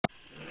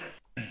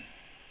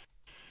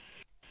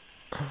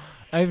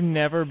I've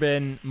never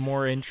been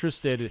more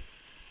interested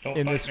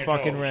in this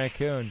fucking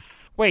raccoon.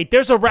 Wait,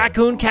 there's a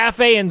raccoon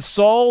cafe in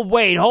Seoul?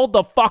 Wait, hold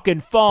the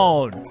fucking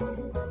phone.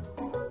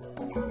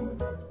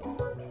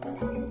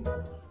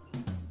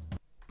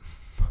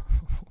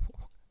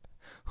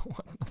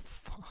 What the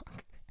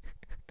fuck?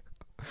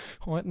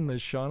 What in the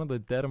Shaun of the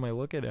Dead am I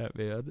looking at,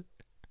 man?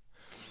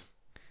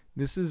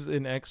 This is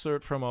an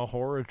excerpt from a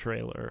horror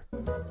trailer.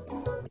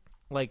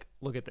 Like,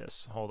 look at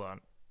this. Hold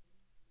on.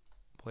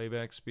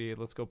 Playback speed.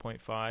 Let's go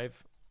 0.5.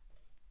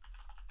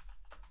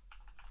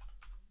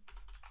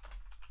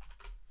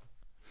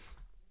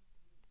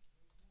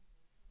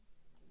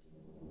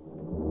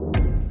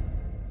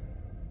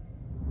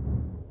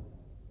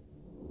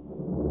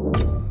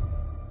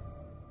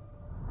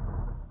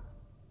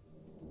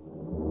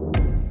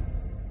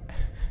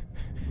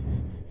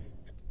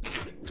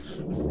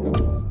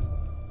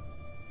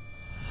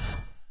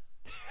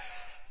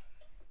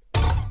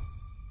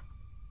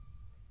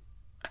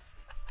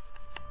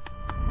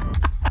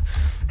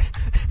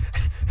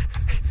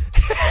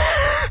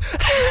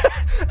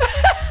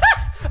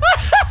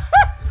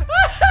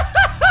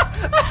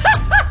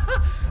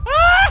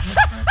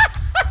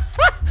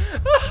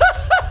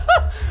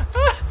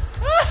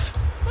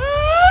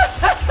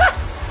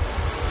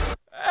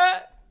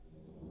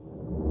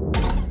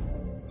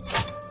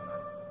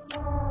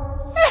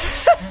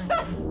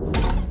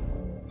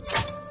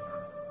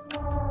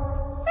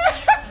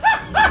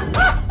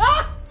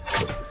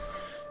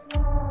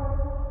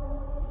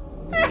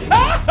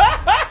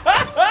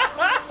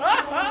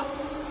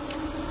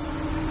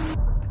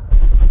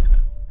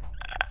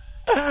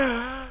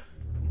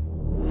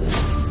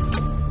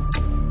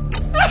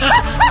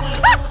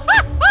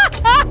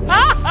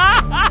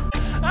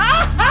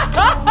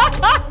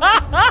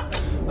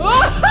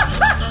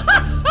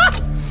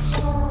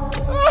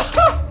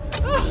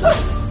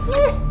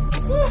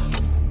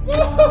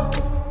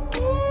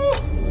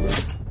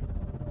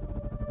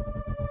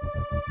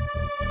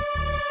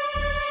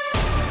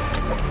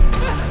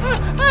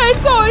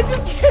 It's all, I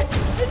just can't.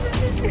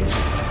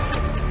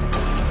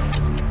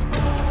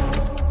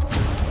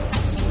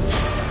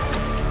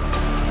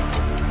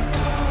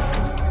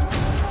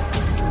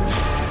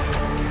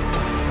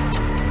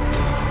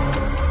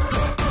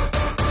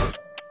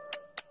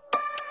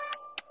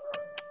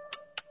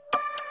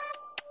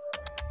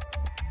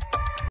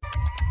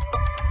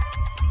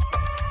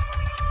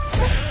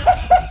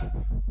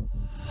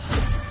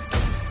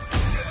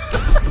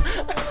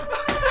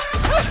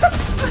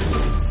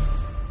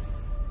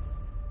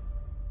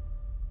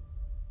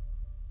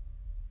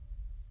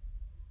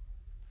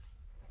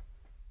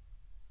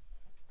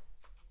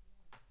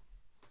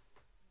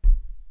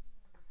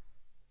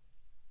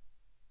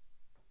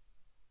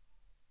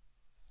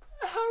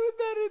 How did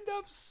that end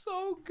up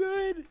so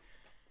good?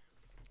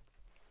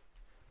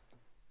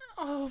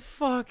 Oh,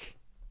 fuck.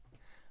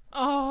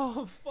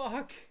 Oh,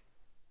 fuck.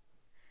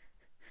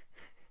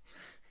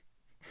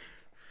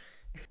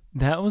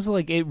 That was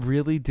like, it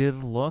really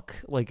did look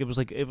like it was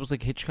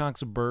like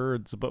Hitchcock's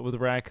Birds, but with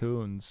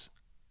raccoons.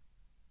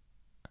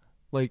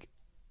 Like,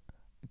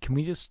 can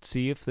we just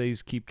see if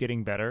these keep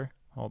getting better?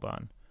 Hold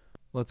on.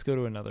 Let's go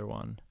to another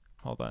one.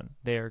 Hold on.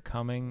 They are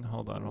coming.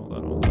 Hold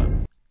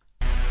on.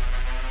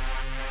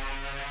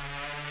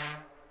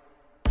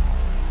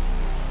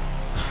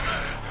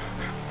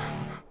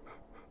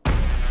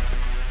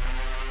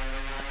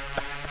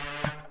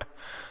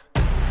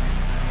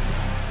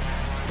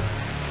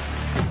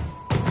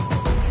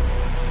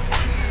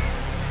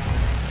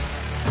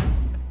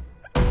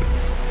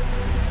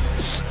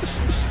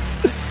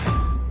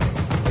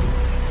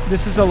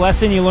 This is a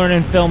lesson you learn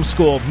in film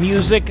school.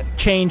 Music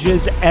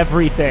changes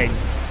everything.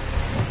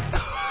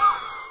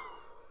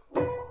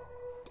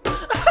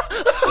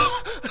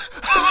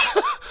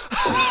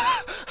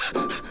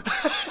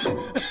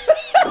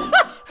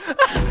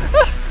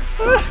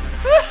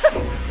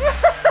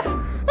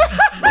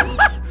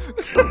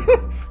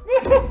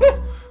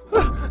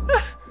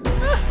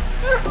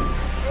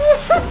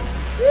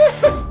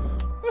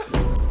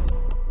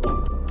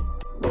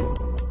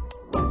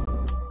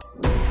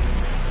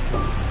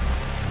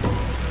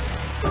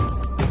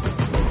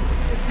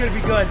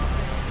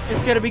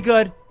 It's gonna be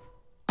good.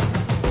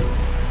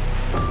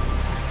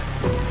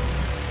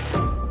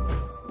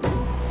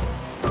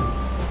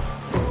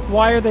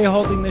 Why are they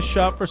holding this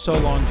shot for so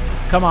long?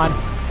 Come on.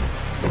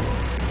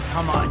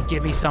 Come on,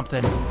 give me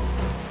something.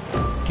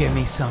 Give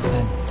me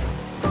something.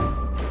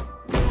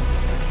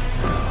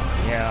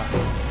 Yeah.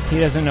 He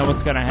doesn't know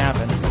what's gonna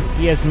happen.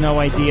 He has no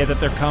idea that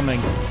they're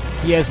coming.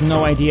 He has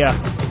no idea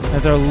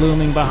that they're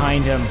looming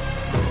behind him.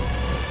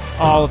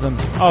 All of them.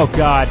 Oh,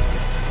 God.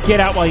 Get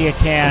out while you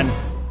can.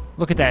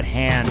 Look at that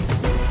hand.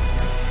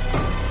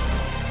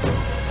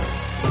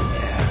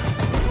 Yeah.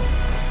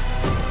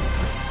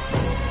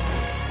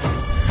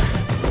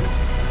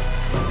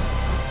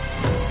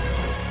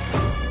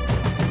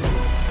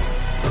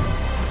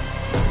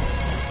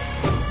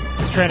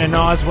 He's trying to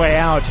gnaw his way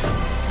out.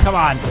 Come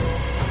on.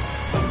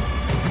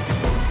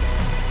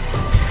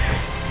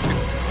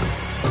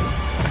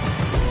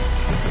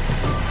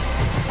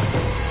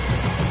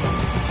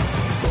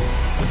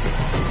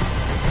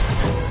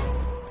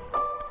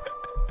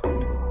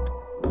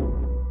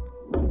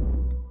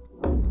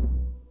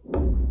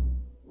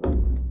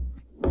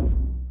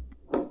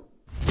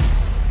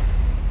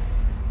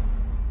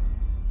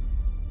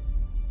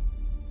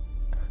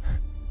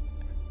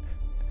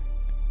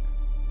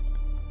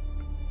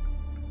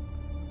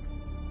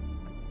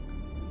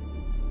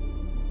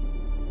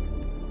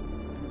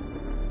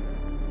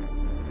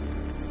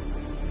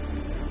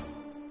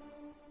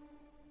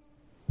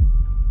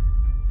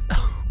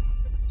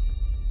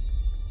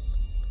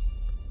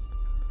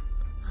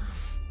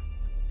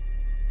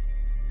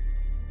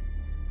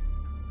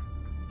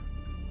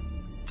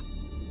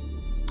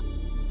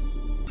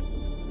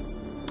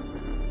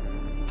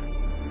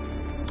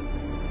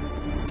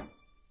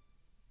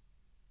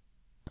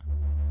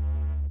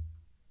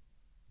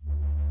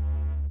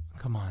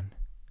 Come on.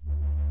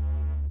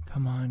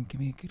 Come on, give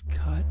me a good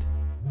cut.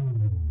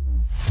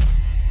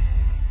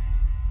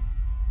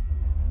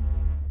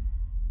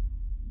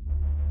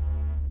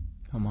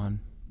 Come on.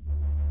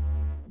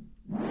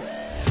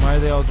 Why are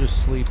they all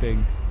just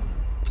sleeping?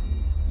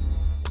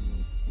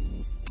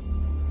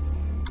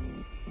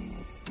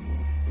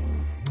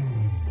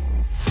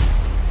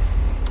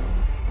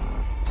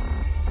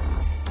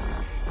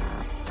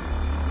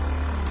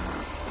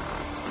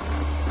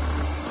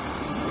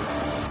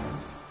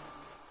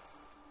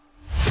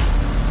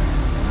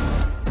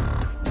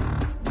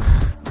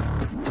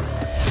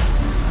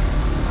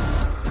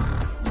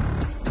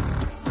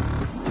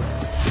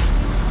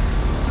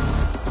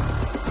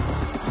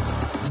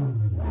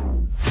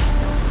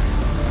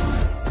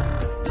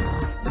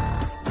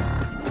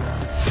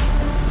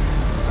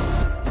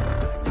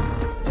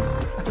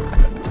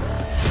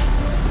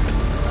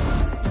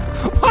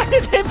 Why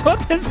did they put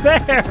this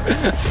there?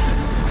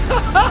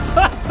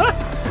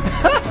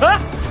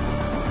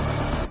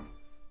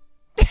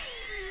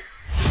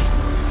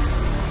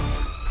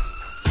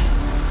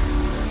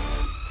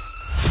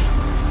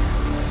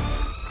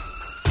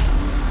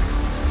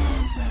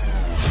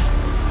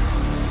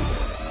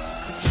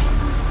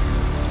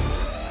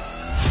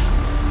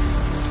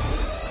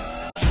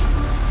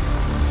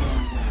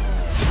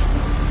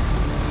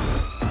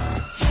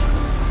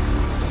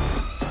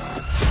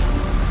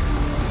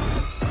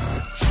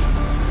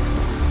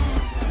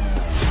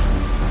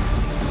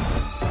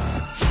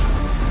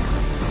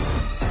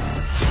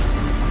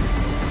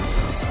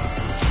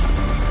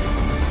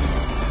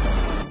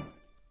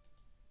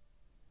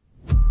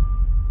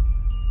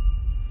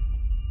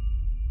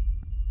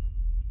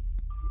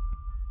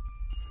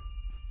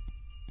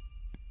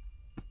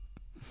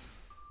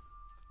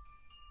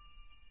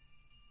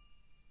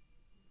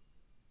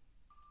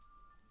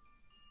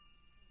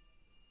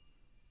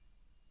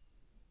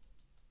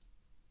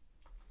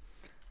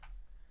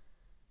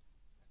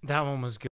 That one was good.